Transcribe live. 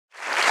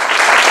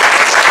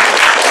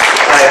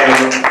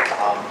everyone.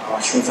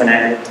 I'm from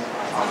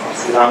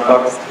Sri Lanka.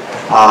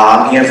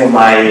 I'm here for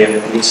my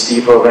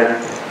PhD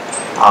program.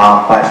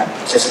 But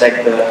just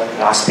like the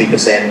last speaker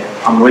said,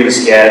 I'm really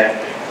scared.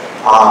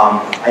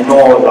 I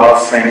know a lot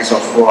of friends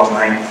of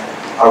mine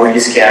are really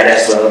scared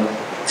as well.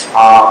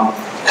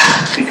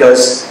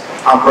 Because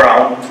I'm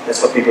brown,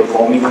 that's what people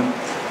call me.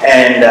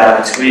 And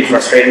it's really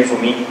frustrating for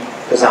me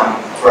because I'm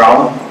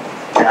brown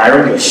and I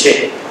don't give a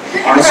shit.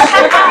 Honestly.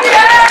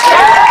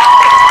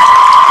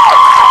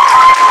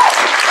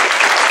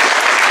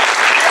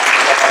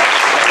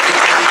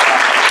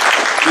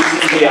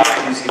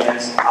 These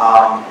events,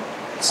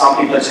 some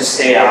people just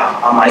say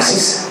I'm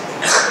ISIS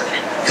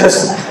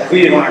because I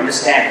really don't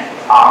understand.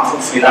 I'm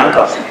from Sri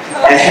Lanka,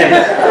 and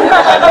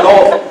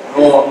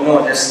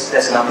no,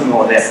 there's nothing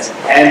over there.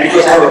 And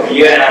because I have a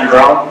beard and I'm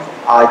brown,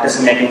 it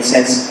doesn't make any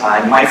sense.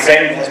 My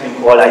friend has been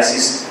called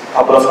ISIS a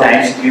couple of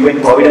times. We were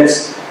in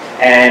Providence,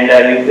 and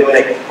they were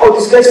like, "Oh,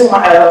 this guy's from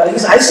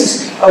he's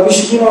ISIS. We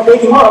should,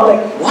 take him out." I'm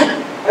like, "What?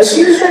 Are you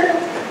serious?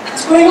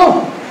 What's going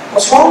on?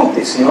 What's wrong with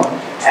this? And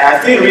I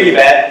feel really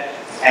bad.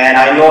 And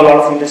I know a lot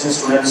of international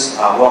students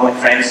who are my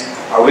friends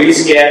are really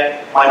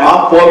scared. My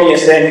mom called me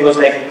yesterday and he was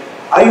like,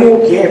 "Are you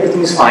okay?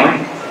 Everything is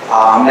fine?"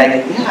 I'm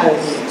like, "Yeah,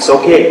 it's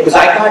okay." Because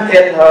I can't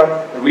tell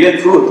her the real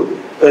truth.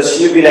 Because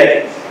she'll be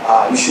like,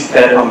 "You should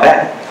better come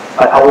back."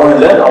 But I want to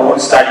learn, I want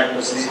to study.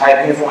 Because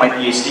I'm here for my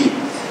PhD.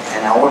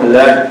 And I want to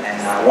learn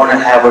and I want to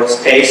have a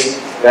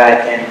space where I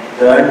can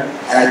learn.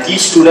 And I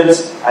teach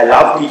students. I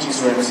love teaching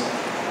students.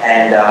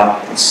 And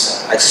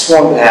I just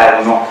want to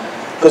have,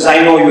 because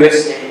I know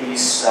USA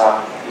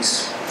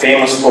is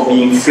famous for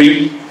being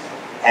free,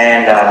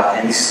 and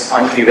this is a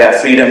country where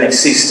freedom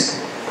exists,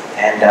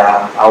 and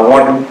I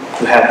want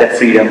to have that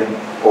freedom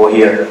over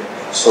here.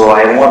 So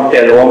I want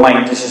to tell all my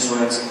international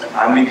students,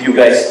 I'm with you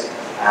guys.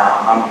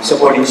 I'm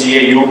supporting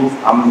GAU.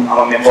 I'm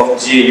a member of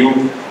GAU,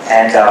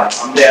 and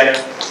I'm there.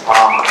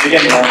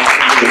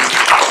 Thank you.